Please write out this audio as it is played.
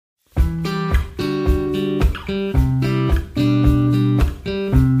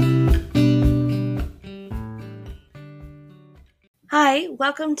Hey,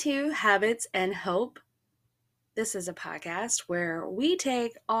 welcome to Habits and Hope. This is a podcast where we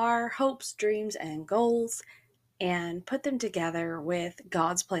take our hopes, dreams, and goals and put them together with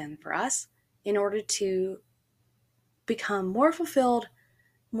God's plan for us in order to become more fulfilled,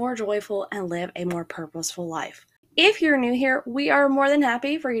 more joyful, and live a more purposeful life. If you're new here, we are more than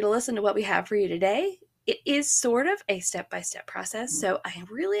happy for you to listen to what we have for you today. It is sort of a step-by-step process, so I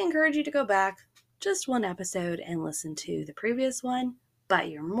really encourage you to go back just one episode and listen to the previous one, but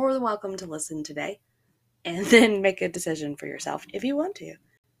you're more than welcome to listen today and then make a decision for yourself if you want to.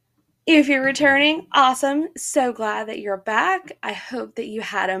 If you're returning, awesome. So glad that you're back. I hope that you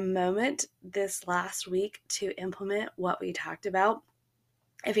had a moment this last week to implement what we talked about.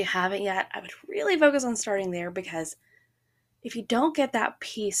 If you haven't yet, I would really focus on starting there, because if you don't get that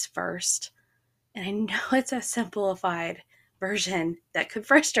piece first, and I know it's a simplified version that could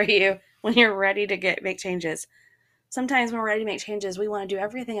frustrate you when you're ready to make changes. Sometimes when we're ready to make changes, we want to do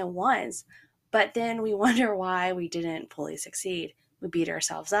everything at once, but then we wonder why we didn't fully succeed. We beat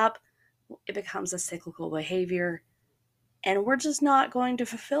ourselves up. It becomes a cyclical behavior, and we're just not going to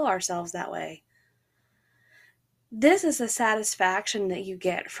fulfill ourselves that way. This is the satisfaction that you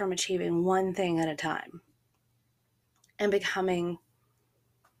get from achieving one thing at a time and becoming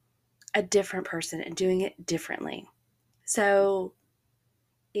a different person and doing it differently. So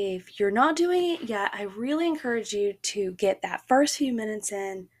if you're not doing it yet, I really encourage you to get that first few minutes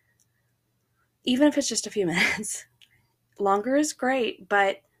in, even if it's just a few minutes. Longer is great,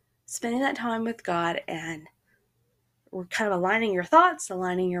 but spending that time with God and we're kind of aligning your thoughts,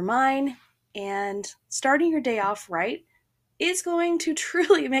 aligning your mind, and starting your day off right is going to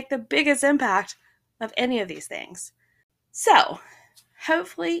truly make the biggest impact of any of these things. So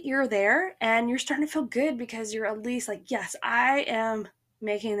hopefully you're there and you're starting to feel good because you're at least like, yes, I am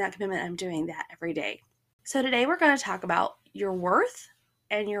making that commitment. I'm doing that every day. So today we're going to talk about your worth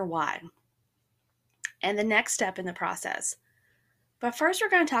and your why and the next step in the process. But first, we're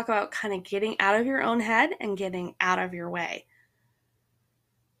going to talk about kind of getting out of your own head and getting out of your way.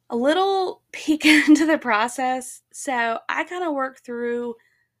 A little peek into the process. So I kind of work through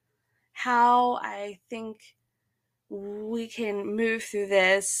how I think we can move through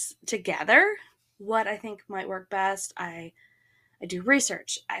this together, what I think might work best. I do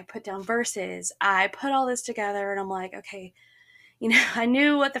research. I put down verses. I put all this together and I'm like, okay, I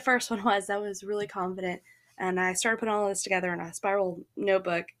knew what the first one was. I was really confident. And I started putting all this together in a spiral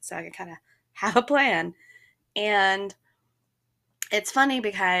notebook so I could kind of have a plan. And it's funny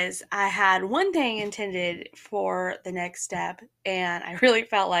because I had one thing intended for the next step, and I really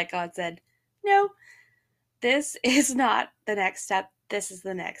felt like God said, no, this is not the next step. This is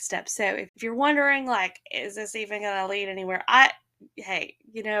the next step. So if you're wondering, like, is this even going to lead anywhere? I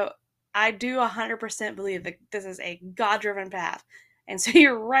do 100% believe that this is a God-driven path. And so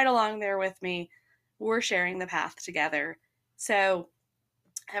you're right along there with me. We're sharing the path together. So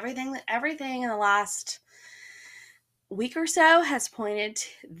everything in the last week or so has pointed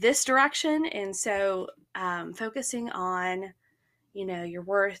this direction. And so focusing on, your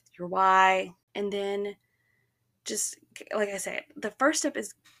worth, your why, and then just like I said, the first step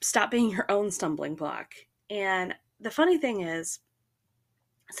is stop being your own stumbling block. And the funny thing is,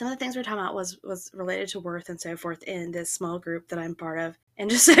 some of the things we're talking about was related to worth and so forth in this small group that I'm part of. And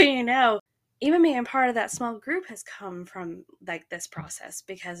just so you know, even being part of that small group has come from like this process,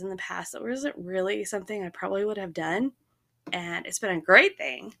 because in the past it wasn't really something I probably would have done. And it's been a great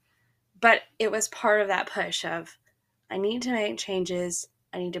thing, but it was part of that push of, I need to make changes.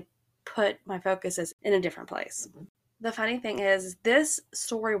 I need to put my focuses in a different place. The funny thing is, this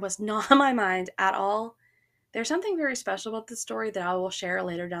story was not on my mind at all. There's something very special about this story that I will share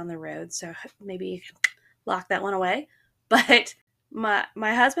later down the road, so maybe you can lock that one away. But my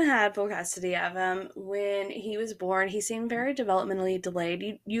husband had full custody of him when he was born. He seemed very developmentally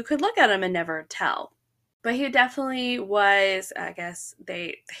delayed. You could look at him and never tell. But he definitely was, I guess,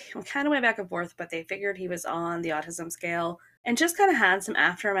 they kind of went back and forth, but they figured he was on the autism scale and just kind of had some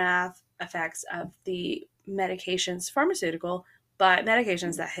aftermath effects of the pharmaceutical, but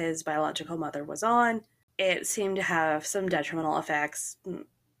medications that his biological mother was on. It seemed to have some detrimental effects.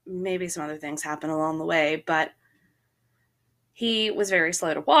 Maybe some other things happened along the way, but he was very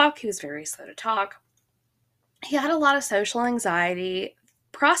slow to walk. He was very slow to talk. He had a lot of social anxiety.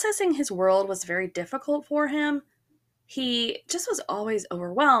 Processing his world was very difficult for him. He just was always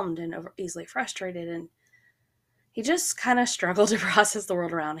overwhelmed and easily frustrated, and he just kind of struggled to process the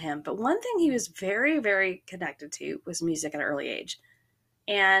world around him. But one thing he was very, very connected to was music at an early age.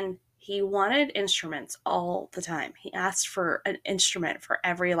 And he wanted instruments all the time. He asked for an instrument for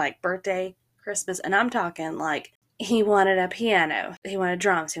every birthday, Christmas, and I'm talking He wanted a piano. He wanted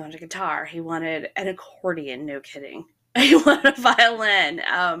drums. He wanted a guitar. He wanted an accordion. No kidding. He wanted a violin.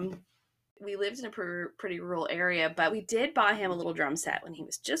 We lived in a pretty rural area, but we did buy him a little drum set when he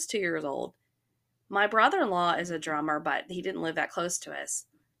was just 2 years old. My brother-in-law is a drummer, but he didn't live that close to us.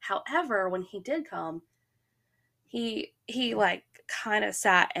 However, when he did come, he like kind of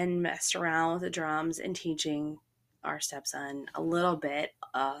sat and messed around with the drums and teaching our stepson a little bit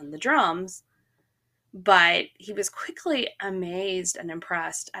on the drums. But he was quickly amazed and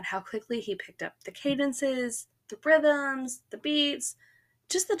impressed at how quickly he picked up the cadences, the rhythms, the beats,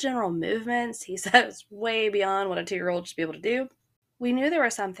 just the general movements. He said it was way beyond what a 2-year-old should be able to do. We knew there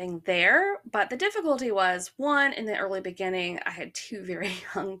was something there, but the difficulty was, one, in the early beginning, I had 2 very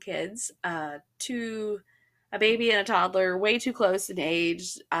young kids, a baby and a toddler, way too close in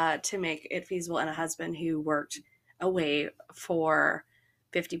age to make it feasible, and a husband who worked away for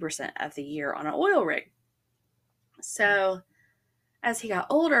 50% of the year on an oil rig. So as he got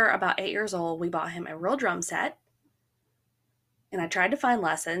older, about 8 years old, we bought him a real drum set. And I tried to find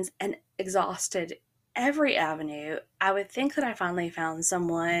lessons and exhausted every avenue. I would think that I finally found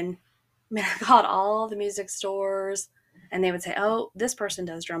someone. I mean, I called all the music stores and they would say, oh, this person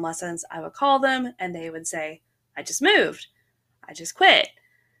does drum lessons. I would call them and they would say, I just moved. I just quit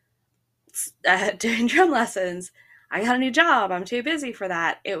doing drum lessons. I got a new job. I'm too busy for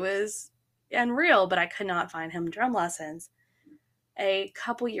that. It was unreal, but I could not find him drum lessons. A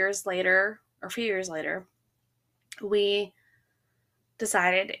few years later, we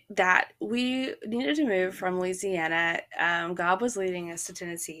decided that we needed to move from Louisiana. God was leading us to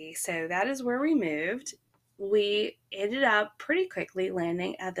Tennessee, so that is where we moved. We ended up pretty quickly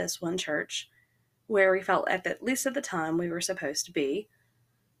landing at this one church where we felt, at least at the time, we were supposed to be.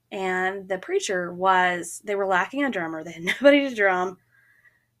 And the preacher they were lacking a drummer. They had nobody to drum.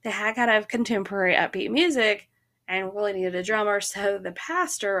 They had kind of contemporary upbeat music and really needed a drummer. So the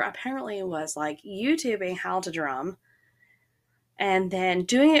pastor apparently was like YouTubing how to drum and then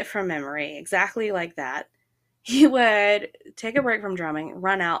doing it from memory, exactly like that. He would take a break from drumming,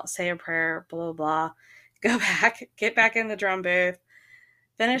 run out, say a prayer, blah, blah, blah, go back, get back in the drum booth,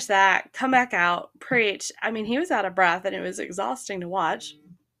 finish that, come back out, preach. I mean, he was out of breath and it was exhausting to watch.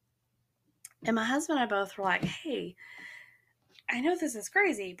 And my husband and I both were like, hey, I know this is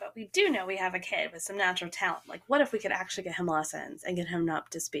crazy, but we do know we have a kid with some natural talent. Like, what if we could actually get him lessons and get him up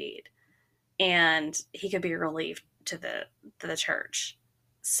to speed? And he could be a relief to the church.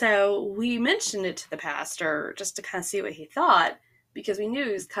 So we mentioned it to the pastor just to kind of see what he thought, because we knew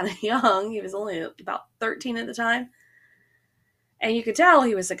he was kind of young. He was only about 13 at the time. And you could tell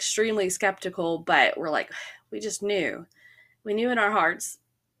he was extremely skeptical, but we're like, we just knew. We knew in our hearts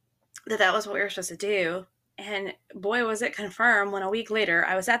that was what we were supposed to do. And boy, was it confirmed when a week later,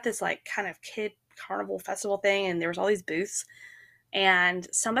 I was at this like kind of kid carnival festival thing and there was all these booths and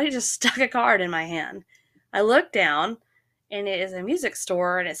somebody just stuck a card in my hand. I looked down and it is a music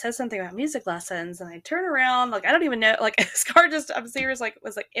store and it says something about music lessons and I turn around, like, I don't even know, like this card just, I'm serious, like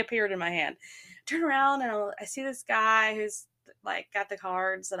was like appeared in my hand. Turn around and I see this guy who's like got the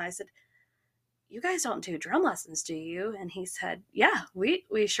cards and I said, you guys don't do drum lessons, do you? And he said, yeah, we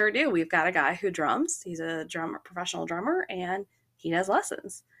sure do. We've got a guy who drums. He's a professional drummer, and he does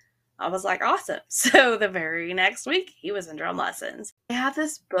lessons. I was like, awesome. So the very next week, he was in drum lessons. They have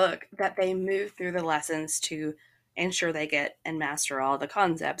this book that they move through the lessons to ensure they get and master all the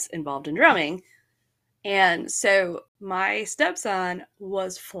concepts involved in drumming. And so my stepson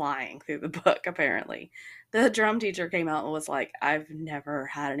was flying through the book, apparently. The drum teacher came out and was like, I've never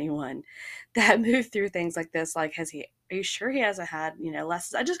had anyone that moved through things like this. Like, are you sure he hasn't had,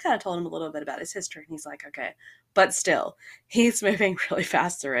 lessons? I just kind of told him a little bit about his history and he's like, okay, but still he's moving really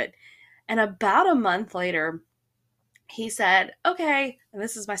fast through it. And about a month later, he said, okay, and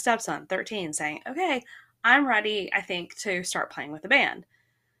this is my stepson, 13, saying, okay, I'm ready, I think, to start playing with the band.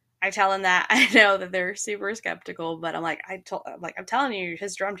 I tell him that. I know that they're super skeptical, but I'm like, I'm telling you,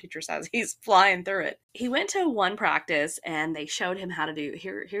 his drum teacher says he's flying through it. He went to one practice and they showed him how to do,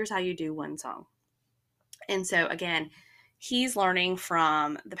 here's how you do one song. And so again, he's learning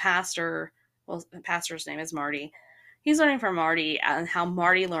from the pastor. Well, the pastor's name is Marty. He's learning from Marty and how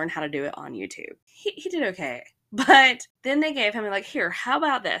Marty learned how to do it on YouTube. He did okay. But then they gave him like, here, how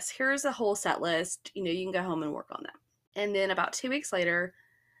about this? Here's a whole set list. You can go home and work on that. And then about 2 weeks later,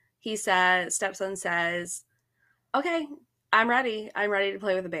 stepson says, okay, I'm ready. I'm ready to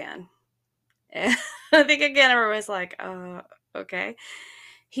play with the band. And I think again, everyone's like, okay.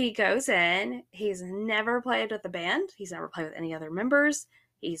 He goes in. He's never played with the band. He's never played with any other members.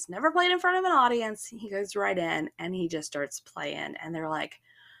 He's never played in front of an audience. He goes right in and he just starts playing. And they're like,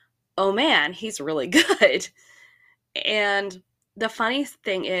 oh man, he's really good. And the funny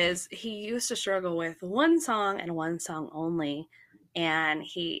thing is, he used to struggle with one song and one song only. And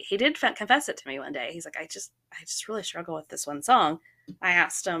he did confess it to me one day. He's like, I just really struggle with this one song. I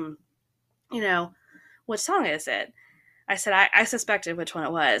asked him, you know, which song is it? I said, I suspected which one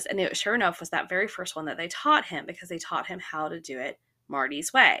it was. And it, sure enough, was that very first one that they taught him, because they taught him how to do it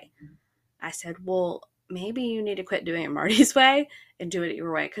Marty's way. I said, well, maybe you need to quit doing it Marty's way and do it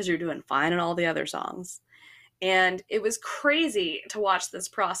your way, because you're doing fine in all the other songs. And it was crazy to watch this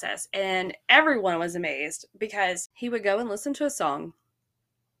process. And everyone was amazed, because he would go and listen to a song.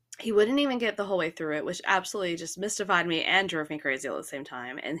 He wouldn't even get the whole way through it, which absolutely just mystified me and drove me crazy all at the same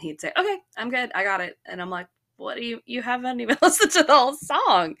time. And he'd say, okay, I'm good. I got it. And I'm like, what do you haven't even listened to the whole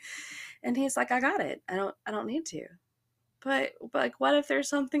song? And he's like, I got it. I don't need to. But like, what if there's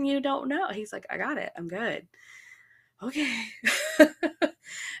something you don't know? He's like, I got it. I'm good. Okay.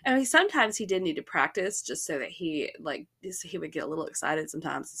 I mean, sometimes he did need to practice, just so that he would get a little excited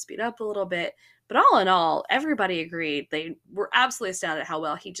sometimes to speed up a little bit. But all in all, everybody agreed. They were absolutely astounded at how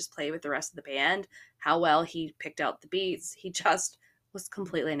well he just played with the rest of the band, how well he picked out the beats. He just was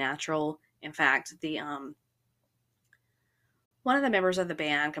completely natural. In fact, the one of the members of the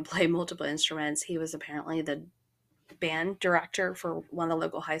band can play multiple instruments. He was apparently the band director for one of the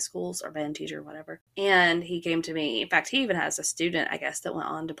local high schools, or band teacher, whatever. And he came to me. In fact, he even has a student, I guess, that went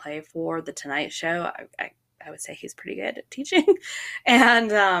on to play for the Tonight Show. I would say he's pretty good at teaching.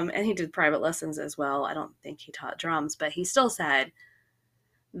 And he did private lessons as well. I don't think he taught drums, but he still said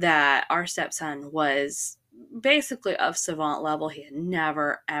that our stepson was basically of savant level. He had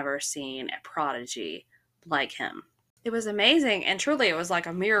never, ever seen a prodigy like him. It was amazing. And truly, it was like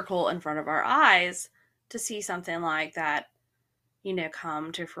a miracle in front of our eyes to see something like that,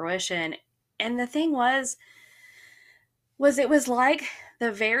 come to fruition. And the thing was it was like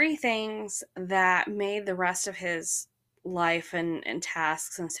the very things that made the rest of his life and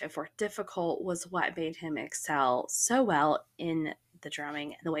tasks and so forth difficult was what made him excel so well in the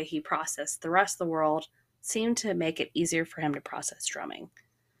drumming. And the way he processed the rest of the world seemed to make it easier for him to process drumming.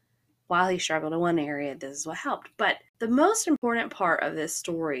 While he struggled in one area, this is what helped. But the most important part of this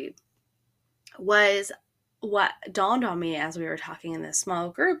story was what dawned on me as we were talking in this small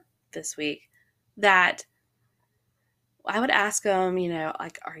group this week, that I would ask him,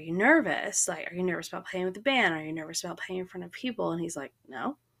 like, are you nervous? Like, are you nervous about playing with the band? Are you nervous about playing in front of people? And he's like,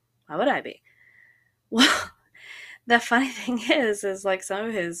 no, why would I be? Well, the funny thing is like some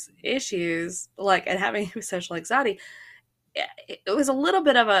of his issues, like, and having social anxiety, it was a little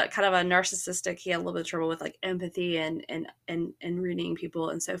bit of a kind of a narcissistic. He had a little bit of trouble with like empathy and reading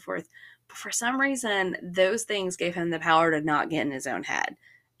people and so forth. But for some reason, those things gave him the power to not get in his own head.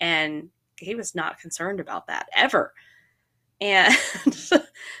 And he was not concerned about that ever. And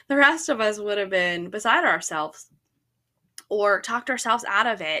the rest of us would have been beside ourselves or talked ourselves out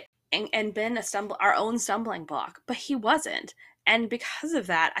of it and been our own stumbling block. But he wasn't. And because of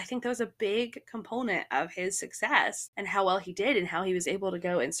that, I think that was a big component of his success and how well he did and how he was able to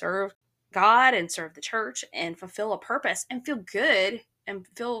go and serve God and serve the church and fulfill a purpose and feel good and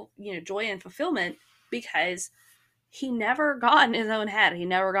feel, joy and fulfillment, because he never got in his own head. He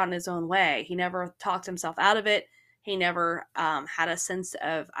never got in his own way. He never talked himself out of it. He never had a sense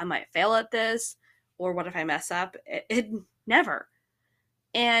of, I might fail at this, or what if I mess up? It never.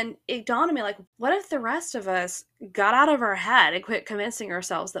 And it dawned on me, like, what if the rest of us got out of our head and quit convincing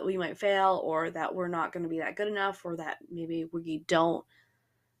ourselves that we might fail, or that we're not going to be that good enough, or that maybe we don't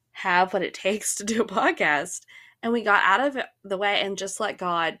have what it takes to do a podcast, and we got out of the way and just let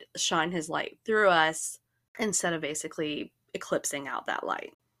God shine his light through us instead of basically eclipsing out that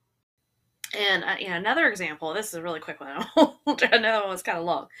light. And another example, this is a really quick one. I know it was kind of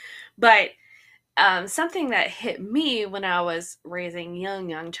long, but something that hit me when I was raising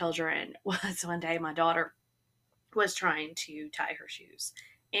young children was one day my daughter was trying to tie her shoes.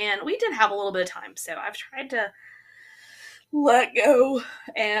 And we did have a little bit of time, so I've tried to let go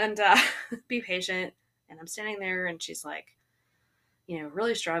and be patient. And I'm standing there and she's like,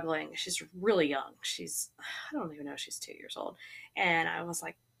 really struggling. She's really young. I don't even know, she's 2 years old. And I was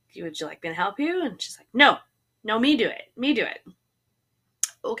like, would you like me to help you? And she's like, no, me do it.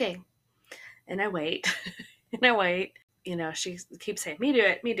 Okay. And I wait and I wait. She keeps saying, me do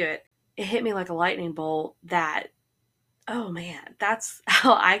it. It hit me like a lightning bolt that, oh man, that's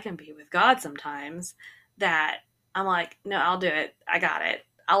how I can be with God sometimes, that I'm like, no, I'll do it. I got it.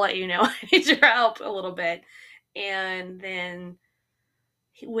 I'll let you know I need your help a little bit. And then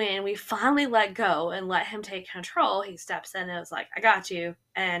when we finally let go and let him take control, he steps in and was like, I got you.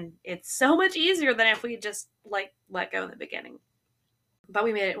 And it's so much easier than if we just let go in the beginning. But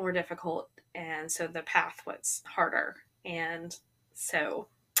we made it more difficult And so the path was harder. And so,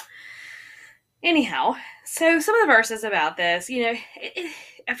 anyhow, so some of the verses about this,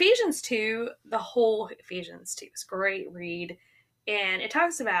 Ephesians 2, the whole Ephesians 2 is a great read. And it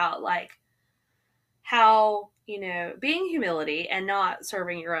talks about like how, being humility and not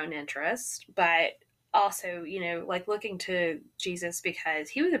serving your own interest, but also, like looking to Jesus because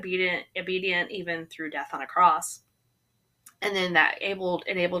he was obedient even through death on a cross. And then that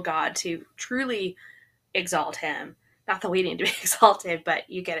enabled God to truly exalt him. Not that we need to be exalted, but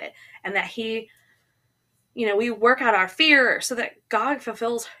you get it. And that he, we work out our fear so that God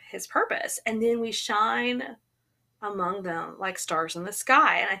fulfills his purpose. And then we shine among them like stars in the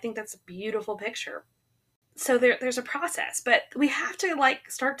sky. And I think that's a beautiful picture. So there's a process, but we have to like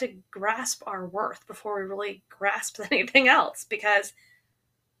start to grasp our worth before we really grasp anything else. Because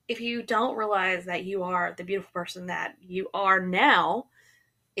if you don't realize that you are the beautiful person that you are now,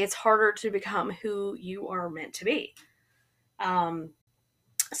 it's harder to become who you are meant to be.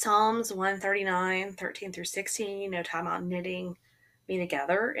 Psalms 139, 13 through 16, talking about knitting me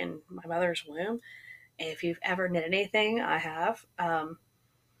together in my mother's womb. If you've ever knit anything, I have.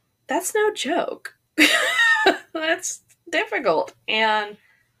 That's no joke. That's difficult. And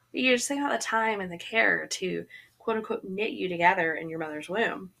you just think about the time and the care to quote unquote knit you together in your mother's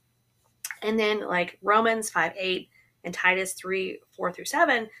womb. And then like Romans 5:8 and Titus 3:4 through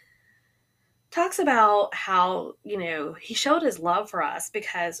 7 talks about how, he showed his love for us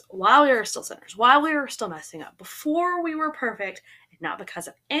because while we were still sinners, while we were still messing up, before we were perfect, and not because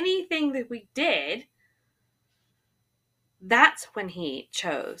of anything that we did, that's when he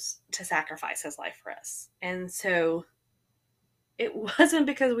chose to sacrifice his life for us. And so it wasn't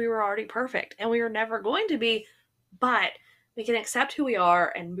because we were already perfect, and we were never going to be, but we can accept who we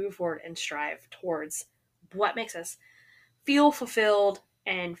are and move forward and strive towards what makes us feel fulfilled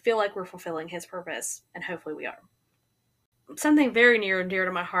and feel like we're fulfilling his purpose, and hopefully we are. Something very near and dear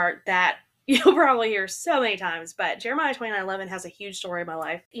to my heart that you'll probably hear so many times, but Jeremiah 29:11 has a huge story in my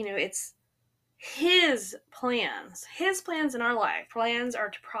life. It's his plans in our life. Plans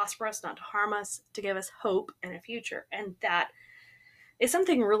are to prosper us, not to harm us, to give us hope and a future. And that is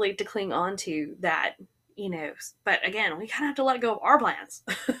something really to cling on to that, but again, we kind of have to let go of our plans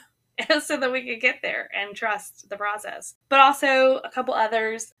so that we can get there and trust the process. But also a couple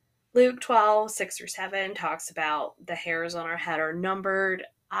others. Luke 12:6 through 7 talks about the hairs on our head are numbered.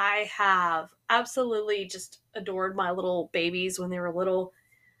 I have absolutely just adored my little babies when they were little.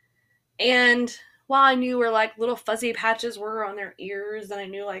 And while I knew where like little fuzzy patches were on their ears, and I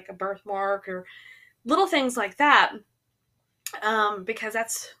knew like a birthmark or little things like that, because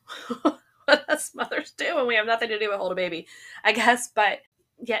that's what us mothers do when we have nothing to do but hold a baby, I guess. But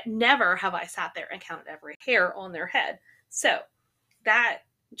yet never have I sat there and counted every hair on their head. So that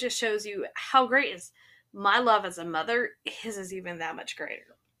just shows you how great is my love as a mother. His is even that much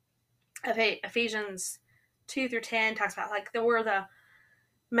greater. Ephesians 2 through 10 talks about like we're the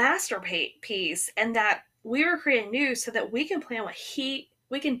masterpiece, and that we were created new so that we can plan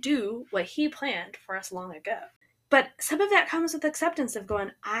we can do what he planned for us long ago. But some of that comes with acceptance of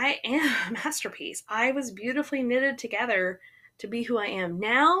going, I am a masterpiece. I was beautifully knitted together to be who I am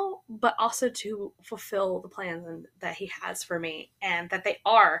now, but also to fulfill the plans that he has for me, and that they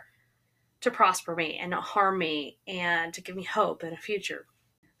are to prosper me and not harm me and to give me hope and a future.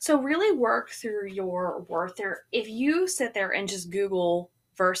 So really work through your worth there. If you sit there and just Google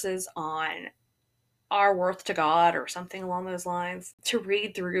verses on our worth to God or something along those lines to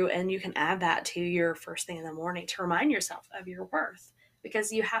read through, and you can add that to your first thing in the morning to remind yourself of your worth,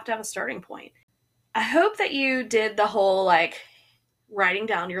 because you have to have a starting point. I hope that you did the whole like writing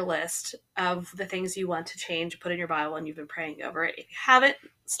down your list of the things you want to change, put in your Bible, and you've been praying over it. If you haven't,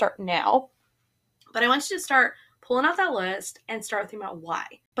 start now. But I want you to start pulling out that list and start thinking about why.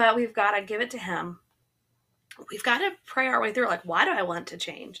 But we've got to give it to him. We've got to pray our way through, like, why do I want to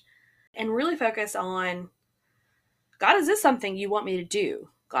change? And really focus on, God, is this something you want me to do?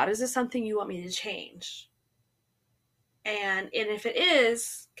 God, is this something you want me to change? And if it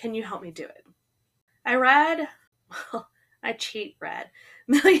is, can you help me do it? I read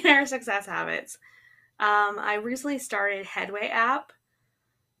Millionaire Success Habits. I recently started Headway app,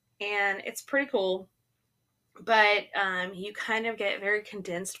 and it's pretty cool. But you kind of get very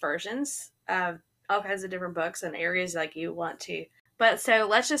condensed versions of all kinds of different books and areas like you want to. But so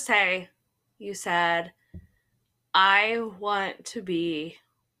let's just say you said, I want to be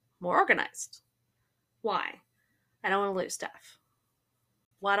more organized. Why? I don't want to lose stuff.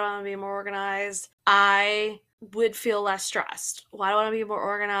 Why do I want to be more organized? I would feel less stressed. Why do I want to be more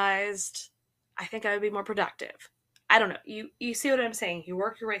organized? I think I would be more productive. I don't know. You see what I'm saying? You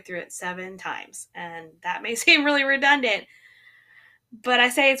work your way through it 7 times, and that may seem really redundant, but I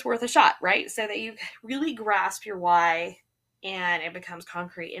say it's worth a shot, right? So that you really grasp your why and it becomes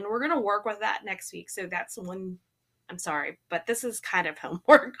concrete. And we're going to work with that next week. So that's one, I'm sorry, but this is kind of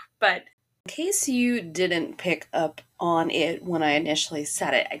homework. But in case you didn't pick up on it when I initially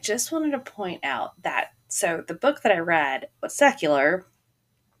said it, I just wanted to point out that so the book that I read was secular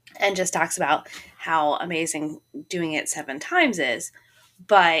and just talks about how amazing doing it 7 times is.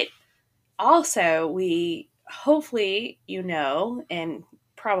 But also, we hopefully and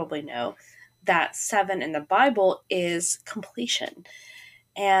probably know that 7 in the Bible is completion.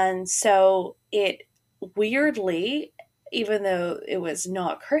 And so it weirdly, even though it was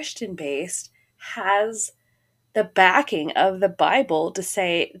not Christian based, has the backing of the Bible to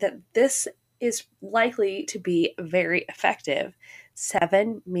say that this is likely to be very effective.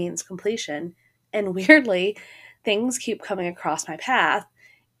 7 means completion. And weirdly, things keep coming across my path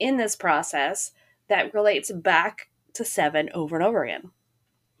in this process that relates back to 7 over and over again.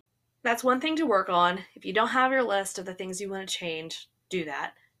 That's one thing to work on. If you don't have your list of the things you want to change, do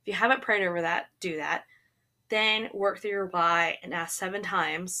that. If you haven't prayed over that, do that. Then work through your why and ask 7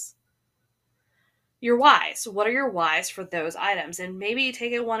 times your whys. What are your whys for those items? And maybe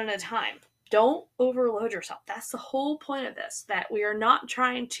take it one at a time. Don't overload yourself. That's the whole point of this, that we are not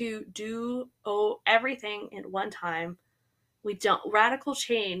trying to do everything in one time. Radical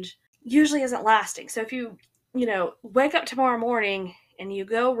change usually isn't lasting. So if you wake up tomorrow morning and you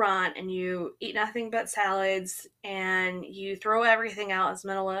go run and you eat nothing but salads and you throw everything out as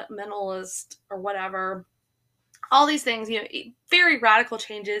minimalist or whatever, all these things, very radical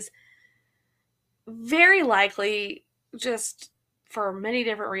changes, very likely, just for many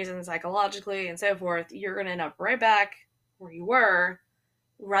different reasons, psychologically and so forth, you're going to end up right back where you were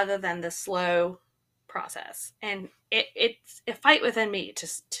rather than the slow process. And it's a fight within me to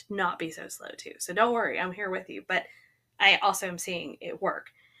not be so slow too. So don't worry, I'm here with you. But I also am seeing it work.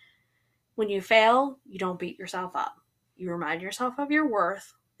 When you fail, you don't beat yourself up. You remind yourself of your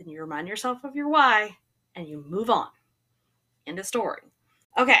worth, then you remind yourself of your why, and you move on. End of story.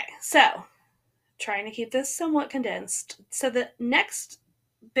 Okay, so trying to keep this somewhat condensed. So the next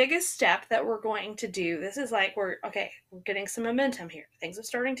biggest step that we're going to do, this is like we're getting some momentum here. Things are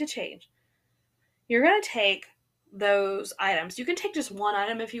starting to change. You're going to take those items. You can take just one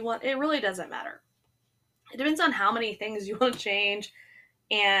item if you want. It really doesn't matter. It depends on how many things you want to change.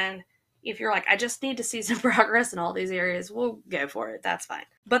 And if you're like, I just need to see some progress in all these areas, we'll go for it. That's fine.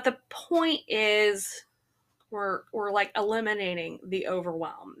 But the point is we're like eliminating the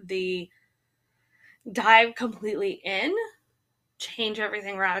overwhelm, the dive completely in, change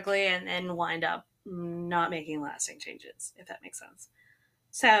everything radically, and then wind up not making lasting changes, if that makes sense.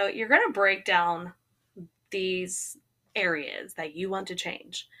 So you're going to break down these areas that you want to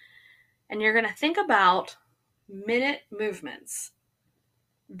change. And you're going to think about minute movements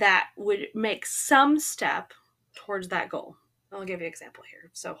that would make some step towards that goal. I'll give you an example here.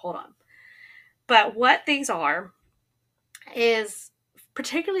 So hold on. But what these are is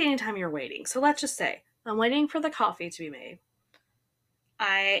particularly anytime you're waiting. So let's just say I'm waiting for the coffee to be made.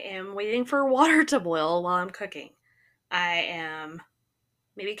 I am waiting for water to boil while I'm cooking. I am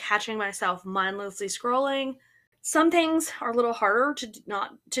maybe catching myself mindlessly scrolling. Some things are a little harder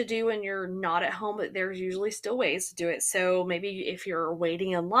to do when you're not at home, but there's usually still ways to do it. So maybe if you're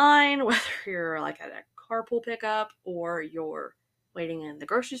waiting in line, whether you're like at a carpool pickup or you're waiting in the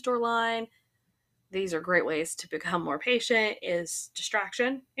grocery store line, these are great ways to become more patient, is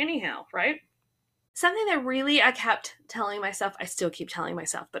distraction anyhow, right? Something that really I kept telling myself, I still keep telling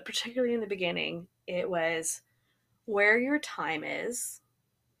myself, but particularly in the beginning, it was where your time is,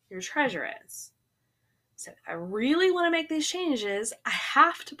 your treasure is. So if I really want to make these changes, I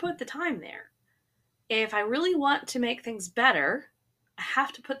have to put the time there. If I really want to make things better, I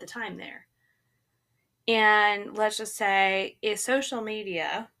have to put the time there. And let's just say, is social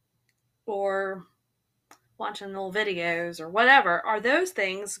media or watching little videos or whatever, are those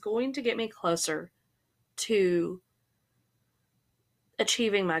things going to get me closer to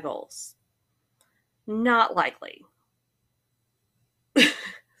achieving my goals? Not likely.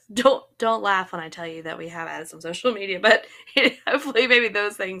 Don't laugh when I tell you that we have added some social media, but hopefully maybe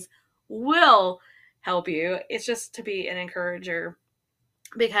those things will help you. It's just to be an encourager,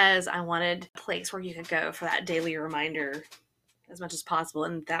 because I wanted a place where you could go for that daily reminder as much as possible,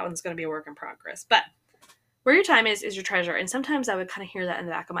 and that one's going to be a work in progress. But where your time is your treasure. And sometimes I would kind of hear that in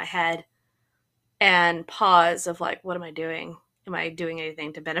the back of my head and pause of like, what am I doing? Am I doing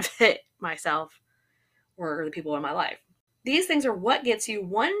anything to benefit myself or the people in my life? These things are what gets you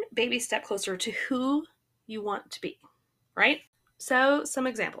one baby step closer to who you want to be, right? So, some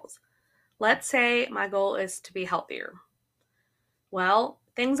examples. Let's say my goal is to be healthier. Well,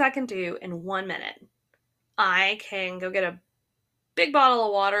 things I can do in 1 minute. I can go get a big bottle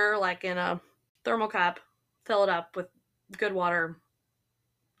of water, like in a thermal cup, fill it up with good water,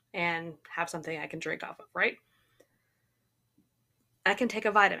 and have something I can drink off of, right? I can take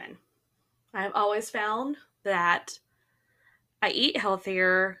a vitamin. I've always found that I eat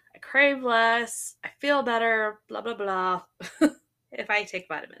healthier, I crave less, I feel better, blah, blah, blah, if I take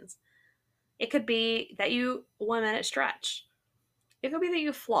vitamins. It could be that you 1 minute stretch. It could be that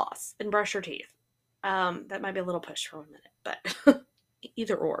you floss and brush your teeth. That might be a little push for 1 minute, but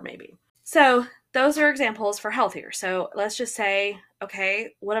either or maybe. So those are examples for healthier. So let's just say,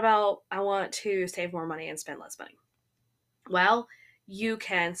 okay, what about I want to save more money and spend less money? Well, you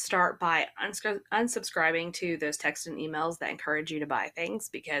can start by unsubscribing to those texts and emails that encourage you to buy things,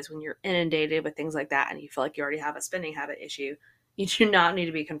 because when you're inundated with things like that and you feel like you already have a spending habit issue, you do not need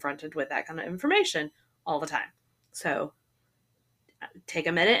to be confronted with that kind of information all the time. So take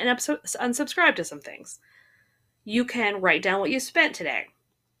a minute and unsubscribe to some things. You can write down what you spent today.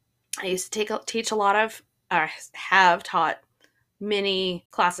 I used to teach a lot of, have taught many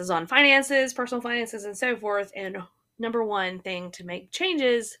classes on finances, personal finances, and so forth. And number one thing to make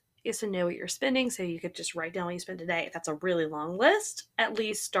changes is to know what you're spending. So you could just write down what you spent today. If that's a really long list, at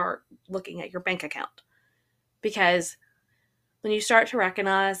least start looking at your bank account. Because when you start to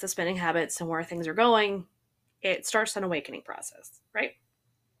recognize the spending habits and where things are going, it starts an awakening process, right?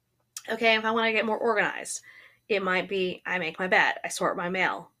 Okay, if I want to get more organized, it might be I make my bed, I sort my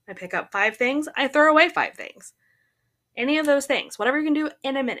mail, I pick up 5 things, I throw away 5 things. Any of those things, whatever you can do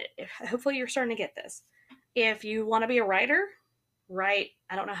in a minute. Hopefully you're starting to get this. If you want to be a writer, write,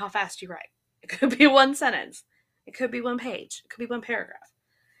 I don't know how fast you write. It could be 1 sentence. It could be 1 page. It could be 1 paragraph.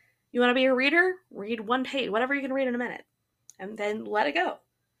 You want to be a reader? Read 1 page, whatever you can read in a minute, and then let it go.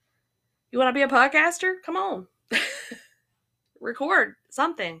 You want to be a podcaster? Come on. Record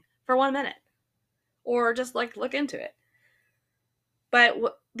something for 1 minute, or just like look into it. But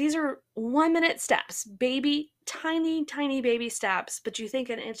these are 1 minute steps, baby, tiny, tiny baby steps. But you think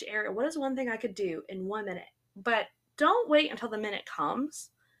in each area, what is one thing I could do in 1 minute? But don't wait until the minute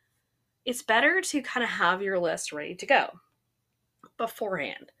comes. It's better to kind of have your list ready to go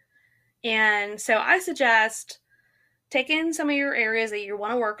beforehand. And so I suggest taking some of your areas that you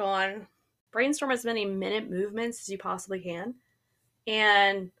want to work on, brainstorm as many minute movements as you possibly can,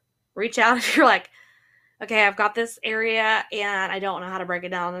 and reach out if you're like, okay, I've got this area and I don't know how to break it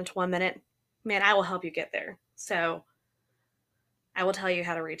down into 1 minute. Man, I will help you get there. So I will tell you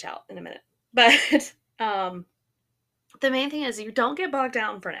how to reach out in a minute. But the main thing is you don't get bogged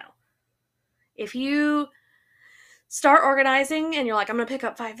down for now. If you start organizing and you're like, I'm going to pick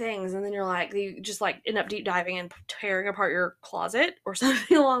up 5 things, and then you're like, you just like end up deep diving and tearing apart your closet or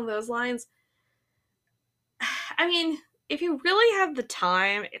something along those lines. I mean, if you really have the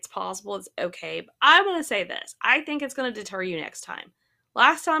time, it's possible, it's okay. But I want to say this. I think it's going to deter you next time.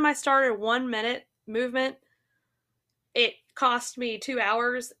 Last time I started 1 minute movement, it cost me 2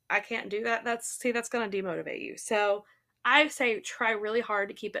 hours. I can't do that. That's going to demotivate you. So I say try really hard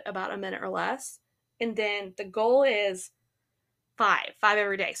to keep it about a minute or less. And then the goal is 5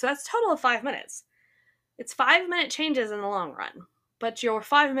 every day. So that's a total of 5 minutes. It's 5-minute changes in the long run, but you're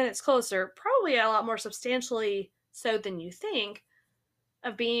 5 minutes closer, probably a lot more substantially so than you think,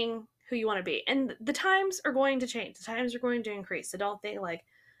 of being who you want to be. And the times are going to change. The times are going to increase. So don't think like,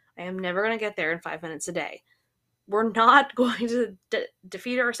 I am never going to get there in 5 minutes a day. We're not going to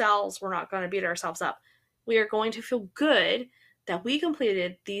defeat ourselves. We're not going to beat ourselves up. We are going to feel good that we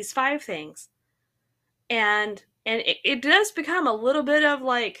completed these 5 things. And it does become a little bit of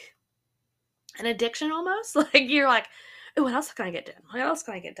like an addiction almost. Like you're like, oh, what else can I get done? What else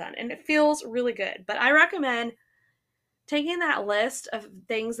can I get done? And it feels really good. But I recommend taking that list of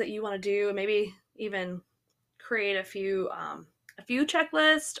things that you want to do, and maybe even create a few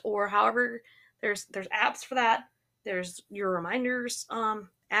checklists, or however, there's apps for that. There's your reminders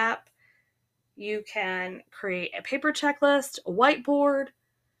app. You can create a paper checklist, a whiteboard,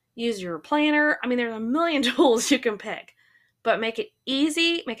 use your planner. I mean, there's a million tools you can pick, but make it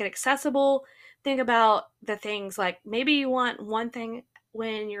easy, make it accessible. Think about the things like maybe you want one thing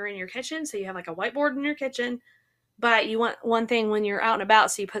when you're in your kitchen, so you have like a whiteboard in your kitchen, but you want one thing when you're out and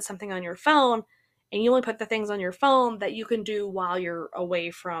about, so you put something on your phone, and you only put the things on your phone that you can do while you're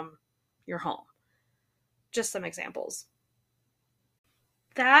away from your home. Just some examples.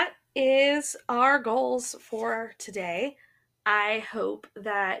 That is our goals for today. I hope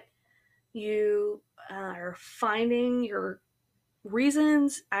that you are finding your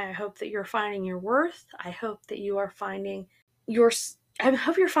reasons. I hope that you're finding your worth. I hope that you are finding I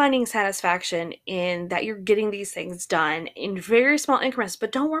hope you're finding satisfaction in that you're getting these things done in very small increments,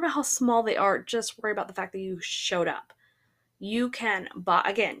 but don't worry about how small they are. Just worry about the fact that you showed up. You can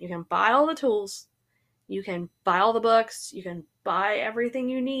buy all the tools, you can buy all the books, you can buy everything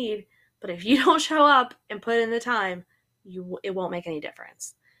you need, but if you don't show up and put in the time, it won't make any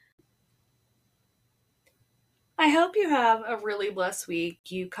difference. I hope you have a really blessed week.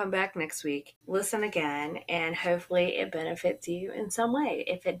 You come back next week, listen again, and hopefully it benefits you in some way.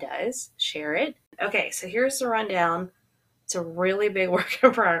 If it does, share it. Okay, so here's the rundown. It's a really big work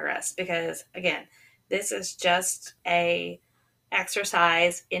in progress because, again, this is just a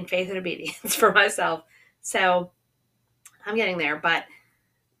exercise in faith and obedience for myself. So I'm getting there, but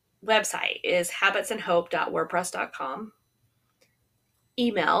website is habitsandhope.wordpress.com.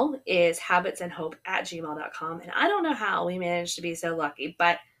 Email is habitsandhope@gmail.com. And I don't know how we managed to be so lucky,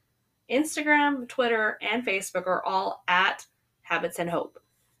 but Instagram, Twitter, and Facebook are all at Habits and Hope.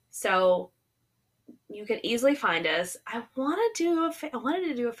 So you can easily find us. I wanted to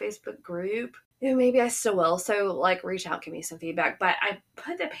do a Facebook group. Maybe I still will. So like reach out, give me some feedback. But I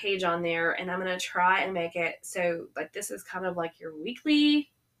put the page on there and I'm going to try and make it so like this is kind of like your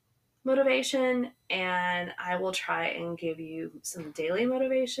weekly motivation, and I will try and give you some daily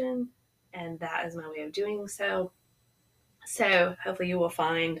motivation, and that is my way of doing so. So hopefully you will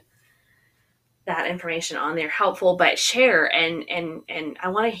find that information on there helpful, but share and I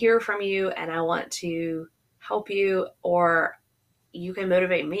want to hear from you and I want to help you, or you can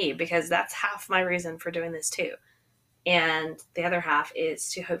motivate me because that's half my reason for doing this too. And the other half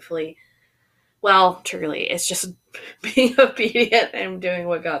is to hopefully, well, truly, it's just being obedient and doing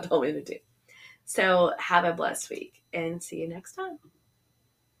what God told me to do. So have a blessed week and see you next time.